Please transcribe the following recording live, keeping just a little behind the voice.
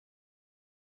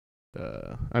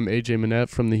I'm AJ Minette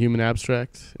from the Human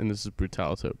Abstract, and this is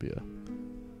Brutalitopia.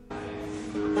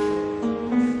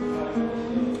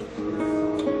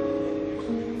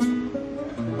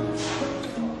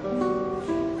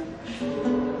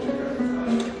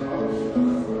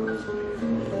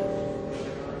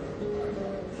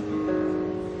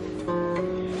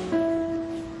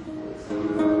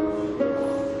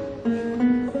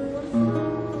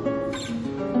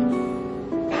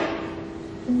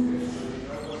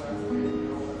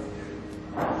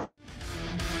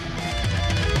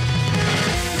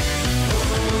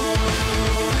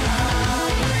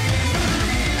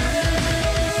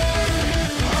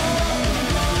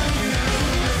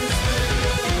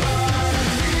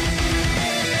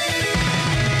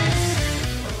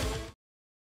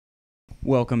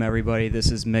 Welcome everybody. This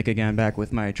is Mick again, back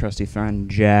with my trusty friend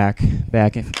Jack,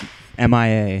 back in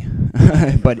MIA,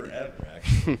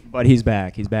 but he's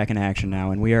back. He's back in action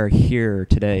now, and we are here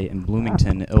today in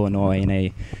Bloomington, Illinois, in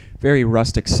a very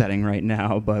rustic setting right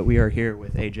now. But we are here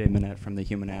with AJ Minette from the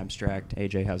Human Abstract.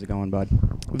 AJ, how's it going, bud?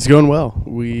 It's going well.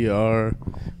 We are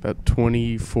about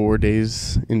 24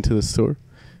 days into the tour.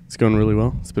 It's going really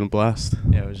well. It's been a blast.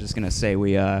 Yeah, I was just gonna say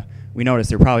we noticed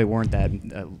there probably weren't that.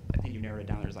 I think you narrowed it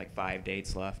down. There's like 5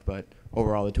 dates left, but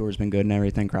overall the tour's been good and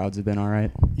everything. Crowds have been all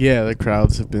right. Yeah, the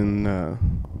crowds have been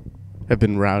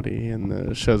rowdy, and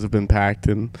the shows have been packed,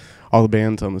 and all the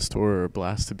bands on the tour are a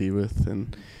blast to be with.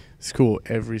 And it's cool.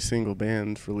 Every single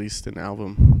band released an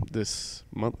album this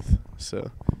month, so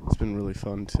it's been really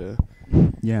fun to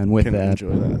and with that,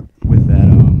 enjoy that. With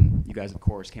that, you guys of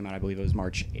course came out. I believe it was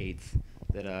March 8th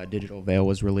that Digital Veil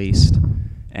was released.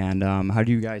 And how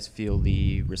do you guys feel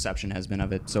the reception has been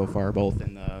of it so far, both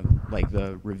in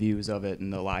the reviews of it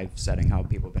and the live setting, how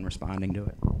people have been responding to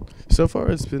it? So far,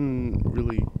 it's been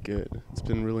really good. It's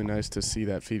been really nice to see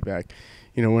that feedback.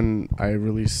 You know, when I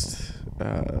released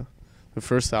the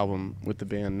first album with the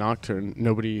band Nocturne,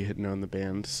 nobody had known the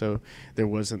band, so there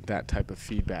wasn't that type of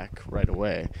feedback right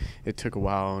away. It took a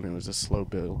while, and it was a slow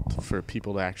build for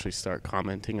people to actually start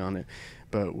commenting on it.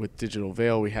 But with Digital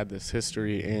Veil, we had this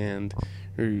history, and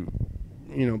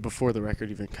before the record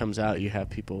even comes out, you have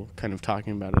people kind of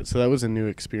talking about it. So that was a new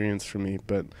experience for me,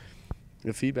 but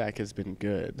the feedback has been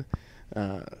good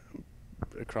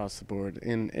across the board.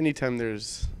 And anytime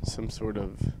there's some sort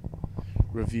of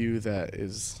review that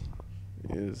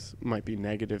might be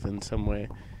negative in some way,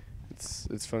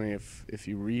 it's funny if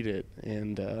you read it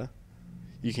and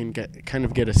you can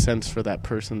get a sense for that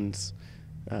person's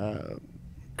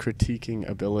critiquing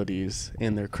abilities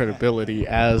and their credibility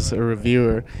as a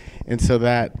reviewer, and so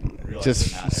that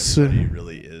just not everybody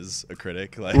really is a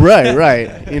critic.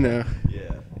 Right. You know,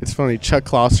 yeah. It's funny. Chuck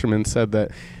Klosterman said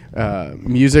that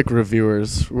music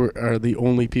reviewers are the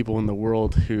only people in the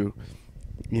world who,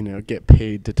 get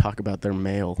paid to talk about their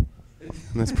mail. And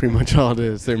that's pretty much all it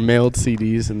is. They're mailed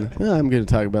CDs, and I'm going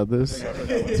to talk about this.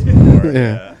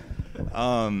 Yeah.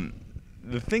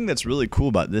 The thing that's really cool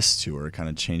about this tour, kind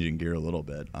of changing gear a little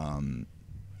bit,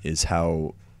 is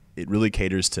how it really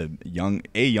caters to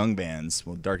young bands,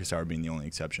 well, Darkest Hour being the only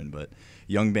exception, but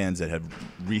young bands that have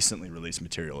recently released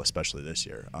material, especially this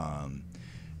year.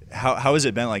 How has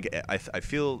it been? Like, I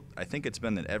think it's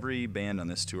been that every band on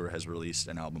this tour has released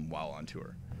an album while on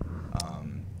tour.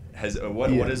 What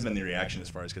has been the reaction as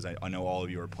far as, because I know all of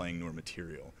you are playing newer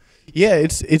material. Yeah,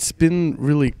 it's been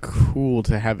really cool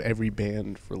to have every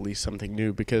band release something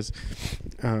new, because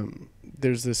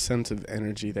there's this sense of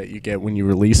energy that you get when you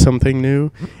release something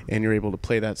new and you're able to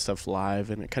play that stuff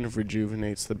live, and it kind of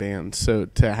rejuvenates the band. So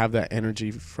to have that energy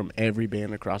from every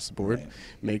band across the board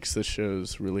makes the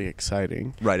shows really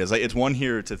exciting. Right. It's one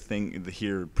here to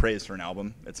hear praise for an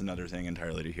album. It's another thing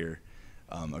entirely to hear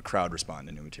a crowd respond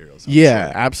to new materials.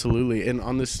 Yeah, absolutely. And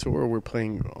on this tour, we're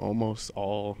playing almost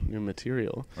all new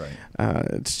material. Right.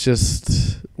 It's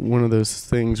just one of those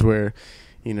things where,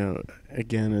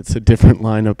 again, it's a different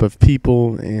lineup of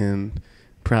people and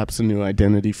perhaps a new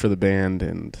identity for the band.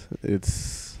 And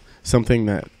it's something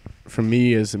that, for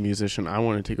me as a musician, I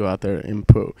wanted to go out there and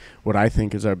put what I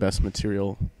think is our best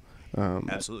material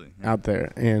Absolutely. Yeah. out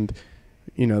there. And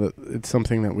it's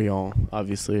something that we all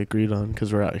obviously agreed on,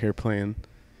 because we're out here playing,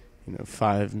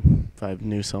 five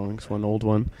new songs, one old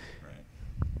one.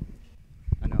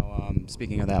 I know,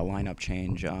 speaking of that lineup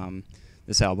change,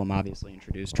 this album obviously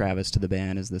introduced Travis to the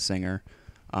band as the singer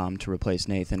to replace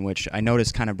Nathan, which I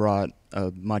noticed kind of brought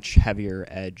a much heavier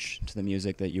edge to the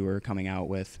music that you were coming out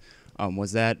with.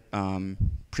 Was that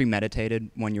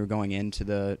premeditated when you were going into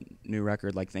the new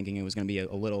record, like thinking it was going to be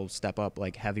a little step up,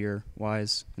 like heavier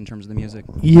wise in terms of the music?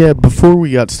 Yeah, before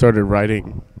we got started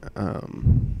writing,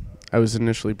 I was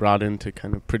initially brought in to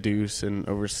kind of produce and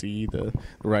oversee the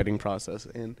writing process.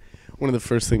 And one of the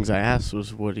first things I asked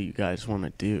was, what do you guys want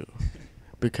to do?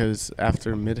 Because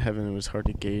after Midheaven, it was hard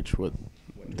to gauge what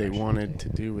they wanted to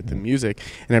do with the music.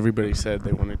 And everybody said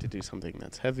they wanted to do something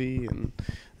that's heavy and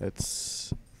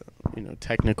that's,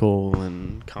 technical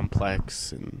and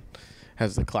complex and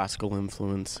has the classical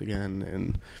influence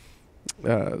again.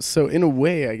 And so in a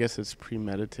way, I guess it's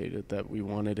premeditated that we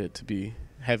wanted it to be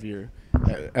heavier,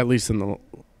 at least in the,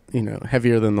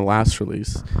 heavier than the last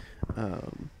release.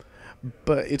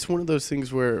 But it's one of those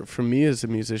things where, for me as a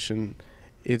musician,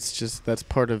 it's just that's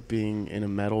part of being in a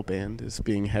metal band, is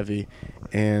being heavy,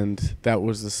 and that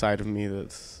was the side of me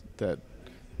that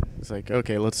is like,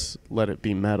 okay, let's let it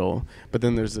be metal. But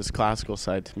then there's this classical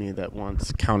side to me that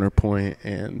wants counterpoint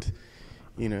and,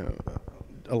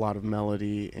 a lot of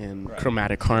melody and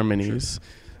chromatic harmonies. Sure.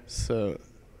 So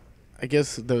I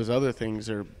guess those other things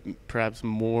are perhaps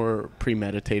more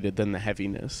premeditated than the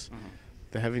heaviness. Mm-hmm.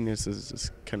 The heaviness is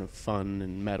just kind of fun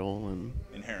and metal and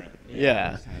inherent.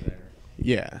 Yeah.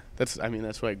 That's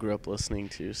why I grew up listening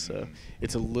to. So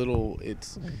it's a little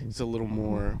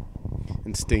more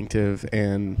instinctive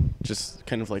and just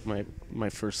kind of like my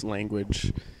first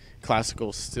language.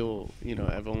 Classical still,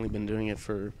 I've only been doing it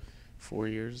for 4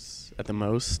 years at the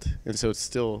most, and so it's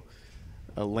still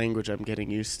a language I'm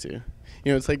getting used to.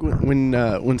 It's like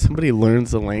when somebody learns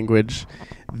the language,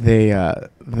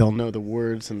 they'll know the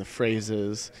words and the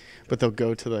phrases, but they'll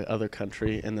go to the other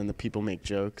country and then the people make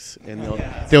jokes and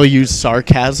they'll use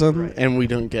sarcasm and we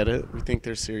don't get it. We think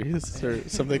they're serious or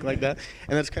something like that.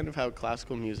 And that's kind of how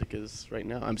classical music is right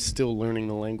now. I'm still learning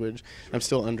the language. I'm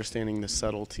still understanding the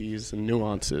subtleties and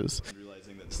nuances.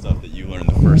 Realizing that stuff that you learned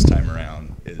the first time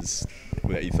around is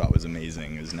that you thought was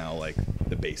amazing is now like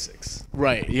the basics.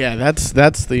 Right. Yeah.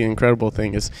 That's the incredible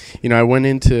thing is, I went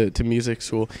into music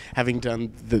school having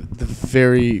done the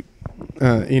very,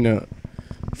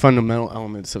 fundamental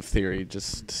elements of theory,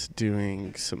 just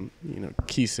doing some,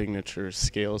 key signatures,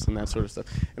 scales, and that sort of stuff.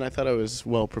 And I thought I was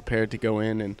well prepared to go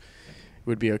in and it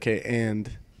would be okay. And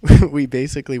we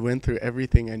basically went through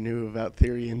everything I knew about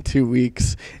theory in 2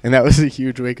 weeks, and that was a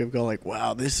huge wake-up call, like,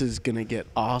 wow, this is going to get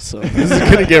awesome. This is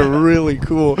going to get really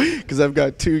cool, because I've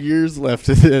got 2 years left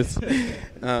of this.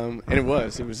 And it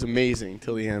was amazing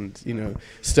till the end.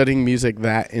 Studying music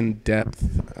that in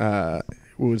depth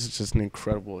was just an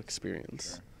incredible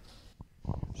experience.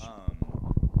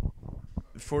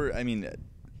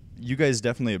 You guys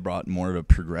definitely have brought more of a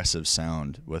progressive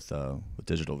sound with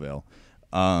Digital Veil.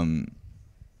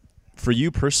 For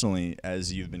you personally,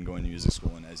 as you've been going to music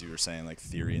school and as you were saying, like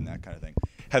theory and that kind of thing,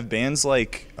 have bands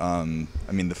like,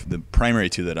 the primary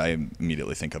two that I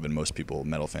immediately think of and most people,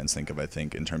 metal fans, think of, I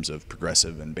think, in terms of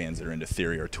progressive and bands that are into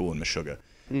theory are Tool and Meshuggah.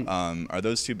 Are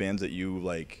those two bands that you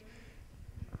like,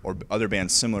 or other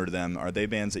bands similar to them, are they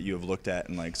bands that you have looked at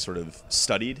and like sort of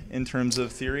studied in terms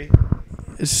of theory?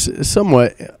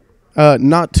 Somewhat.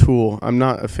 Not Tool. I'm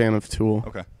not a fan of Tool.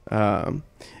 Okay.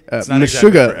 It's not Meshuggah,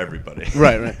 exactly for everybody.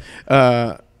 Right.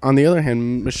 On the other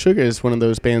hand, Meshuggah is one of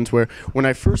those bands where when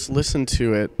I first listened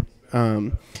to it,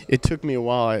 it took me a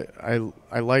while.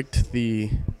 I liked the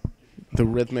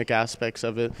rhythmic aspects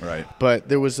of it. Right. But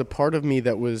there was a part of me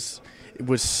that was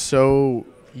so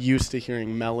used to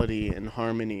hearing melody and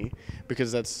harmony,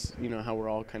 because that's how we're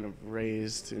all kind of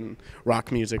raised in rock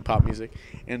music, pop music,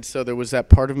 and so there was that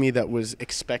part of me that was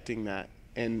expecting that,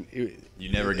 and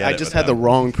I just had the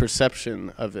wrong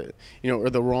perception of it, or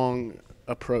the wrong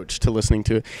approach to listening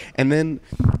to it. And then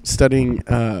studying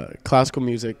classical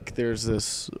music, there's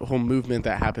this whole movement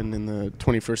that happened in the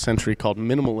 21st century called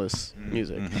minimalist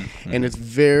music, and it's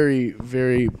very,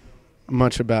 very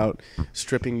much about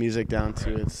stripping music down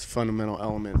to its fundamental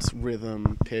elements,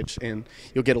 rhythm, pitch, and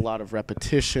you'll get a lot of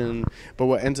repetition. But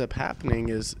what ends up happening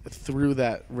is through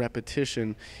that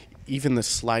repetition, even the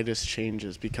slightest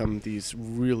changes become these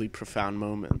really profound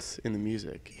moments in the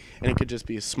music. And it could just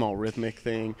be a small rhythmic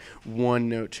thing. One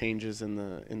note changes in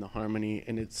the harmony,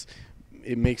 and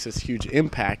it makes this huge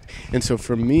impact. And so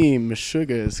for me,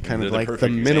 Meshuggah is kind of like the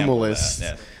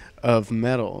minimalist of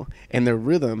metal, and their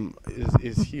rhythm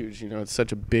is huge. It's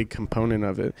such a big component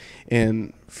of it.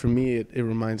 And for me, it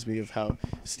reminds me of how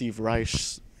Steve Reich,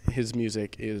 his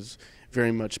music is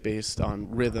very much based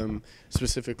on rhythm,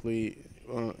 specifically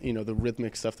the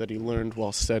rhythmic stuff that he learned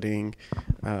while studying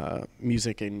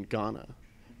music in Ghana.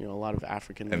 A lot of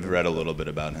African. I've read a little bit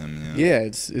about him. Yeah,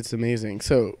 it's amazing.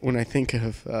 So when I think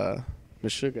of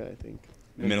Meshuggah, I think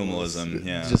minimalism.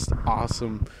 Yeah, just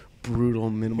awesome, brutal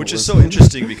minimalism. Which is so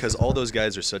interesting because all those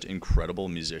guys are such incredible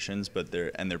musicians, but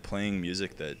they're playing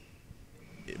music that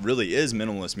it really is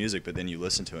minimalist music. But then you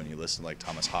listen to it and you listen to like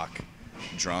Thomas Hawk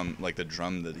drum, like the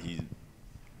drum that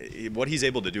what he's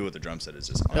able to do with the drum set is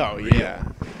just Oh unreal. yeah,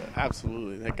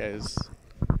 absolutely. That guy is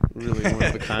really one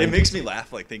of a kind. It makes me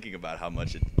laugh, like thinking about how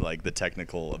much like the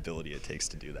technical ability it takes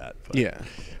to do that. But Yeah.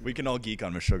 we can all geek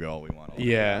on Meshuggah all we want.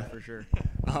 Yeah. For sure.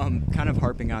 Kind of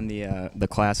harping on the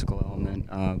classical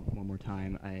element one more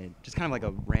time. I just kind of like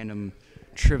a random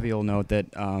trivial note that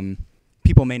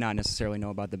people may not necessarily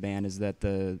know about the band is that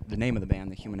the name of the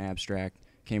band, the Human Abstract,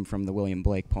 came from the William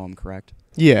Blake poem, correct?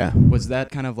 Yeah. Was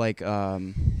that kind of like a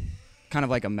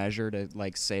measure to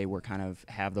like say we're kind of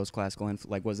have those classical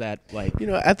like was that like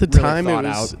at the really time it thought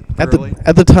was out at thoroughly?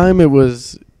 the time it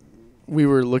was we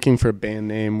were looking for a band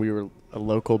name. We were a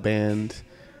local band.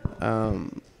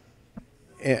 And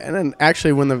then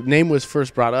actually when the name was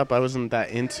first brought up, I wasn't that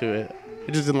into it.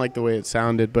 I just didn't like the way it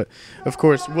sounded, but of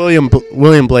course William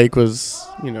Blake was,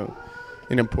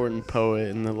 an important poet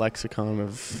in the lexicon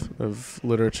of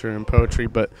literature and poetry,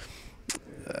 but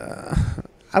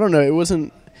I don't know, it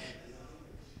wasn't.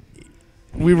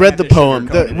 We read the poem.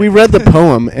 We read the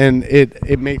poem, and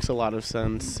it makes a lot of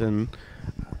sense, and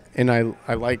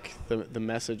I like the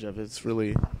message of it. It's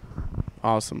really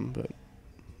awesome, but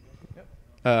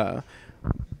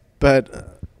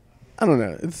I don't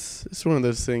know. It's one of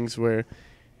those things where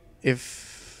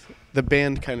if the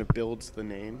band kind of builds the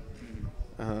name,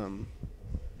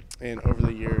 and over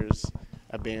the years,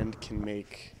 a band can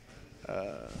make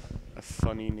a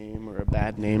funny name or a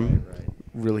bad name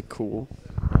really cool.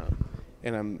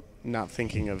 And I'm not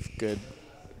thinking of good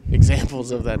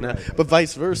examples of that now, but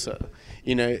vice versa.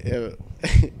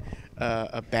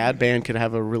 A bad band could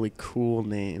have a really cool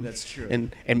name. That's true.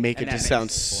 And make And it that just makes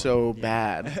sound it so fun.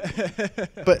 bad.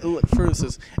 But for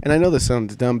instance, and I know this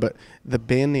sounds dumb, but the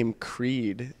band name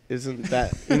Creed isn't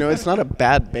that, it's not a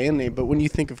bad band name, but when you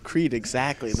think of Creed,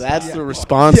 exactly, that's the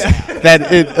response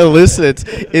that it elicits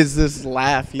is this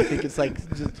laugh. You think it's like,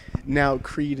 now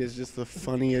Creed is just the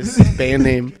funniest band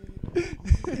name.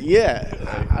 Yeah,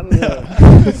 I don't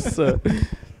know. So.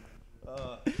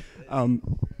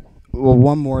 Well,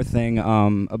 one more thing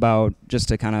about just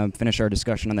to kind of finish our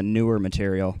discussion on the newer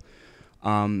material.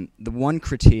 The one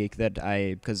critique that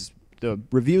because the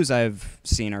reviews I've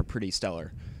seen are pretty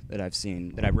stellar that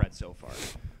I've read so far.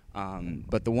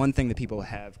 But the one thing that people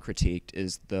have critiqued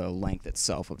is the length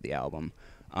itself of the album.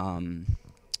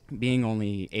 Being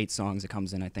only 8 songs, it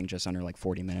comes in I think just under like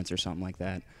 40 minutes or something like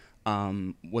that.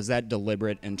 Was that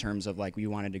deliberate in terms of like you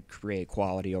wanted to create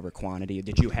quality over quantity?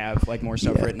 Did you have like more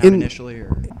stuff written out initially,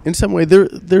 or in some way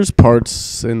there's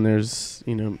parts and there's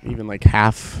even like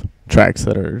half tracks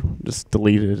that are just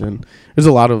deleted and there's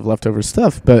a lot of leftover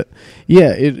stuff, but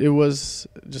yeah, it was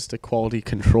just a quality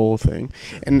control thing.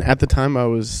 And at the time I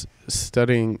was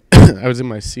studying I was in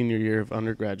my senior year of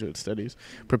undergraduate studies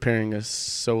preparing a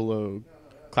solo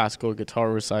classical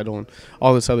guitar recital and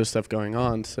all this other stuff going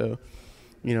on, so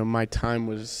my time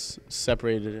was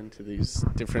separated into these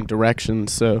different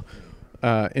directions. So,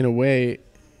 in a way,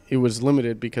 it was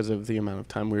limited because of the amount of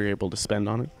time we were able to spend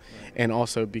on it. And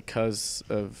also because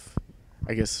of,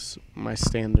 I guess, my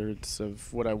standards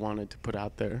of what I wanted to put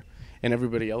out there and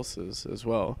everybody else's as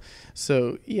well.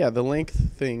 So, yeah, the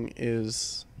length thing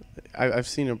is, I've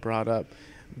seen it brought up.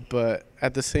 But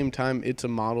at the same time, it's a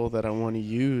model that I want to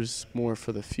use more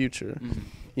for the future.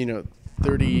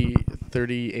 30,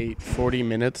 38, 40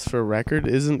 minutes for a record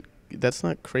that's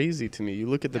not crazy to me. You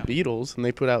look at the Beatles and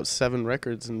they put out 7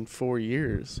 records in 4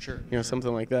 years. Sure.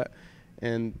 Something like that.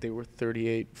 And they were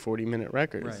 38, 40-minute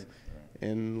records. Right.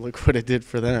 And look what it did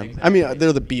for them. Exactly. I mean,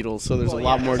 they're the Beatles, so there's a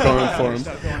lot more going for them.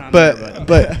 Stuff going on But there,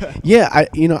 but yeah,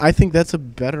 I think that's a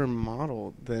better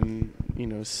model than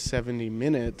 70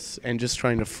 minutes and just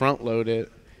trying to front load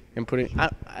it and put it.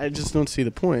 I just don't see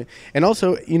the point. And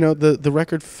also, the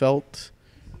record felt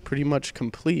pretty much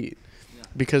complete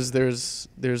because there's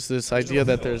this idea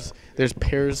that there's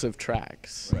pairs of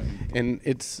tracks, and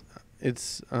it's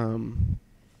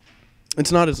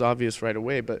not as obvious right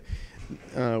away, but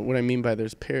what I mean by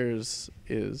there's pairs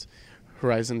is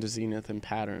Horizon to Zenith and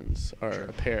Patterns are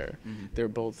a pair. Mm-hmm. They're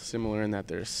both similar in that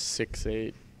they're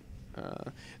 6/8.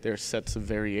 There are sets of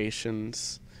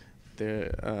variations.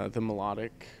 The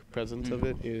melodic presence of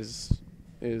it is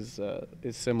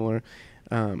similar.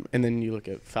 And then you look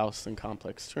at Faust and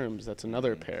Complex Terms. That's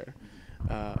another pair.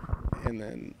 And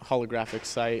then Holographic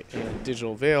Sight and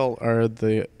Digital Veil are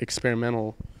the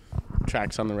experimental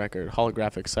tracks on the record.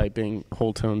 Holographic Sight being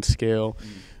whole tone scale,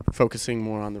 focusing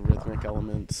more on the rhythmic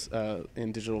elements.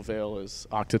 And Digital Veil is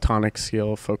octatonic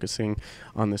scale, focusing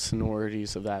on the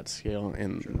sonorities of that scale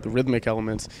and the rhythmic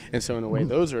elements. And so in a way,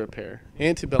 those are a pair.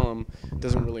 Antebellum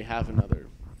doesn't really have another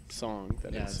song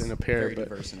that Yeah, it's it's in a pair, very but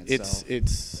diverse in it's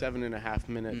itself. 7.5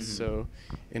 minutes. Mhm. So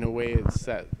in a way, it's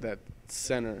that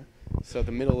center. So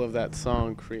the middle of that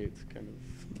song creates kind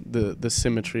of the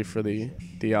symmetry for the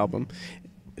album.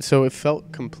 So it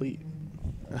felt complete.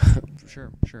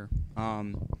 Sure.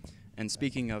 And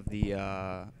speaking of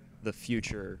the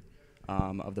future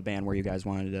of the band, where you guys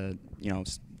wanted to,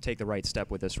 take the right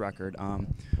step with this record,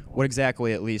 what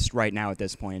exactly, at least right now at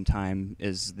this point in time,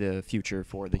 is the future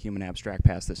for the Human Abstract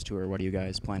past this tour? What are you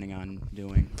guys planning on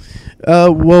doing?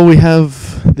 Well, we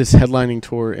have this headlining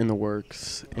tour in the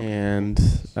works, and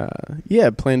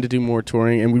plan to do more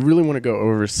touring, and we really want to go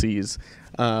overseas.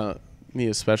 Me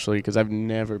especially, because I've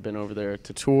never been over there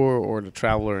to tour or to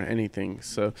travel or anything.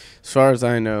 So as far as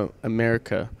I know,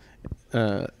 America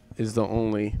is the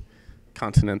only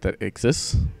continent that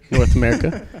exists, North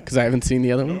America, because I haven't seen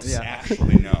the other ones.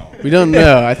 Actually, no. We don't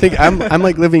know. I think I'm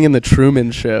like living in the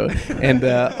Truman Show, and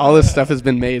all this stuff has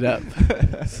been made up.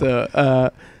 So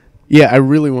I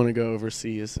really want to go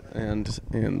overseas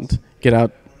and get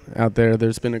out there.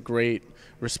 There's been a great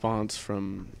response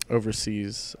from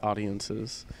overseas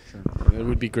audiences. Sure. It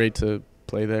would be great to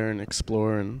play there and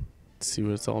explore and see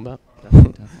what it's all about.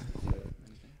 Definitely.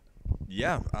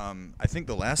 Yeah, I think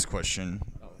the last question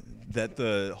that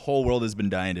the whole world has been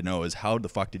dying to know is how the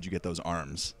fuck did you get those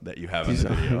arms that you have in the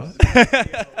video?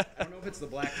 I don't know if it's the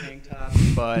black tank top,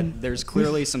 but there's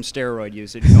clearly some steroid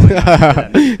usage going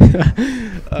on.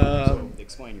 So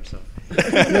explain yourself.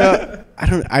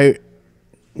 No,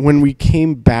 when we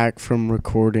came back from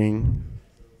recording,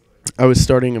 I was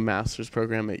starting a master's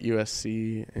program at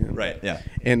USC, and Right, yeah.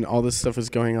 and all this stuff was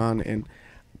going on, and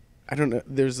I don't know,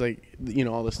 there's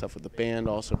all this stuff with the band,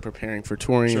 also preparing for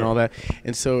touring and all that,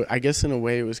 and so I guess in a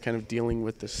way it was kind of dealing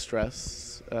with the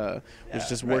stress, was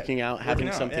just working out,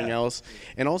 having something else,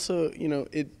 and also,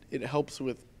 it helps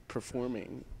with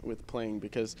performing, with playing,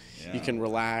 because you can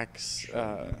relax,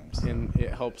 and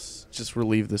it helps just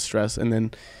relieve the stress, and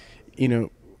then,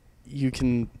 you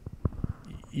can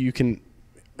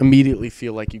immediately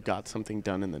feel like you got something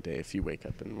done in the day if you wake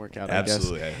up and work out.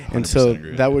 Absolutely, I guess. I And so 100% agree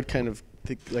with that you. would kind of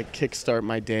kickstart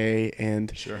my day,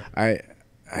 and Sure.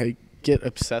 I get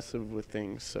obsessive with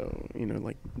things. So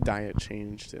diet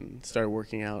changed and started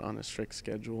working out on a strict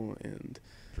schedule, and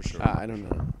For sure. I don't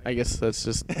know. I guess that's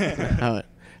just how it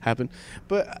happened.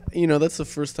 But that's the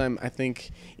first time I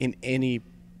think in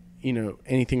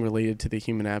anything related to the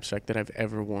Human Abstract that I've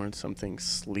ever worn something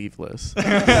sleeveless.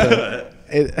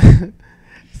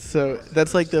 So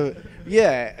that's like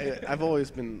I've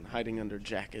always been hiding under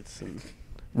jackets and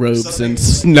robes and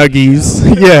snuggies.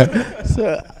 Yeah.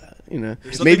 So,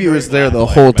 maybe it was there the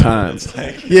whole time.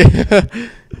 Yeah.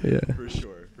 Yeah.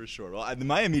 For sure. Well,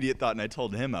 my immediate thought, and I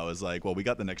told him, I was like, well, we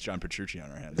got the next John Petrucci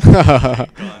on our hands.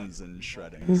 Guns and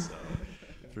shredding. So,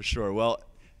 for sure. Well,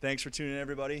 thanks for tuning in,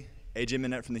 everybody. AJ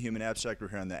Minette from the Human Abstract. We're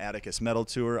here on the Atticus Metal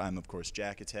Tour. I'm, of course,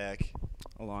 Jack Attack.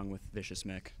 Along with Vicious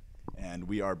Mick. And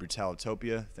we are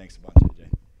Brutalitopia. Thanks a bunch,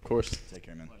 AJ. Of course. Take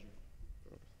care, man.